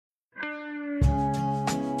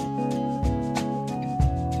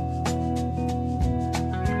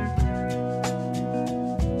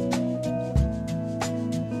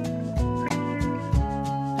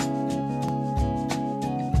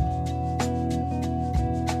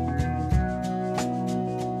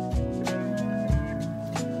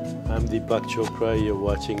I'm Deepak Chopra. You're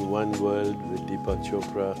watching One World with Deepak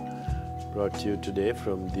Chopra, brought to you today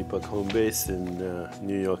from Deepak Home Base in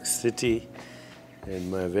New York City. And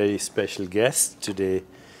my very special guest today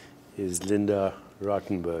is Linda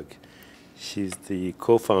Rottenberg. She's the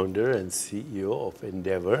co-founder and CEO of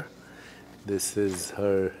Endeavor. This is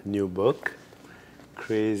her new book,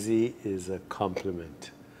 Crazy is a Compliment.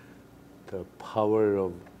 The power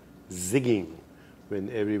of zigging when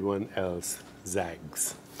everyone else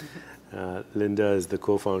zags. Linda is the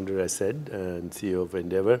co-founder, I said, and CEO of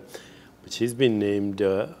Endeavor. But she's been named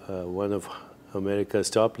one of America's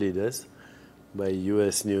top leaders by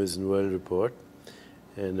US News and World Report.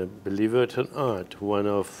 And believe it or not, one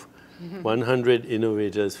of 100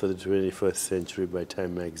 innovators for the 21st century by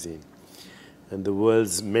Time magazine. And the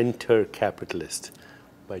world's mentor capitalist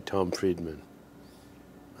by Tom Friedman.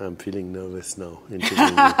 I'm feeling nervous now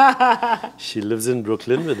interviewing you. She lives in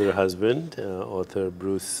Brooklyn with her husband, author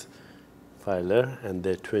Bruce Feiler, and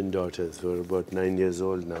their twin daughters who are about 9 years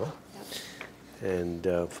old now. Yep.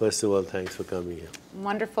 And first of all, thanks for coming here.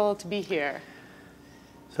 Wonderful to be here.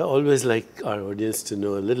 So I always like our audience to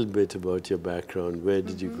know a little bit about your background. Where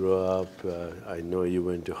did you grow up? I know you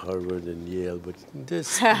went to Harvard and Yale, but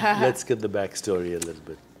just let's get the backstory a little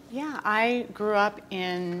bit. Yeah, I grew up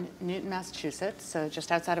in Newton, Massachusetts, so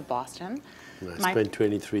just outside of Boston. I spent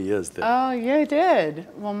 23 years there. Oh, you did.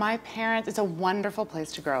 Well, my parents, it's a wonderful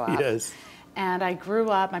place to grow up. Yes. And I grew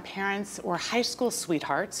up, my parents were high school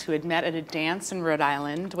sweethearts who had met at a dance in Rhode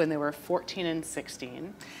Island when they were 14 and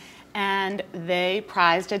 16. And they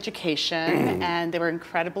prized education, and they were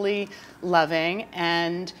incredibly loving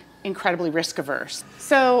and incredibly risk averse.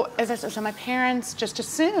 So, as I said, so my parents just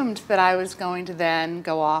assumed that I was going to then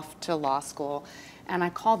go off to law school. And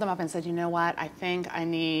I called them up and said, you know what, I think I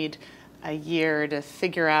need a year to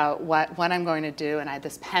figure out what I'm going to do. And I had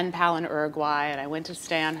this pen pal in Uruguay, and I went to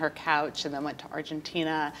stay on her couch, and then went to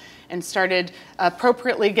Argentina and started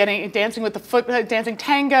appropriately dancing with the dancing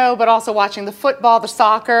tango, but also watching the football, the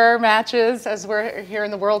soccer matches as we're here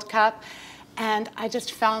in the World Cup. And I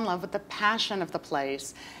just fell in love with the passion of the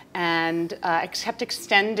place. And I kept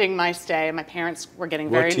extending my stay. My parents were getting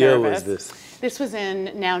very nervous. What year was this? This was in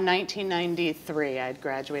now 1993. I had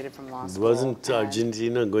graduated from law school. Wasn't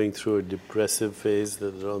Argentina going through a depressive phase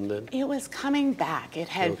around then? It was coming back. It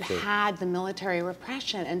had had the military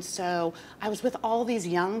repression. And so I was with all these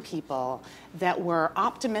young people that were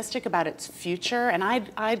optimistic about its future. And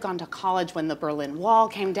I'd gone to college when the Berlin Wall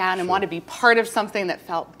came down and wanted to be part of something that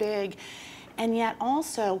felt big. And yet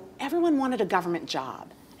also, everyone wanted a government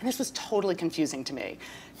job. And this was totally confusing to me.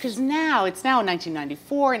 Because now, it's now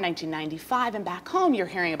 1994 and 1995, and back home you're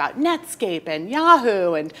hearing about Netscape and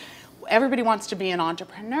Yahoo, and everybody wants to be an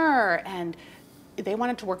entrepreneur, and they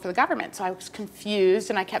wanted to work for the government. So I was confused,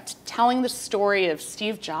 and I kept telling the story of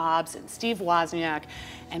Steve Jobs and Steve Wozniak,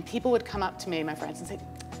 and people would come up to me, my friends, and say,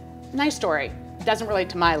 nice story, doesn't relate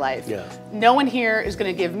to my life. Yeah. No one here is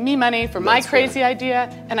going to give me money for my crazy idea,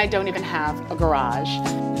 and I don't even have a garage.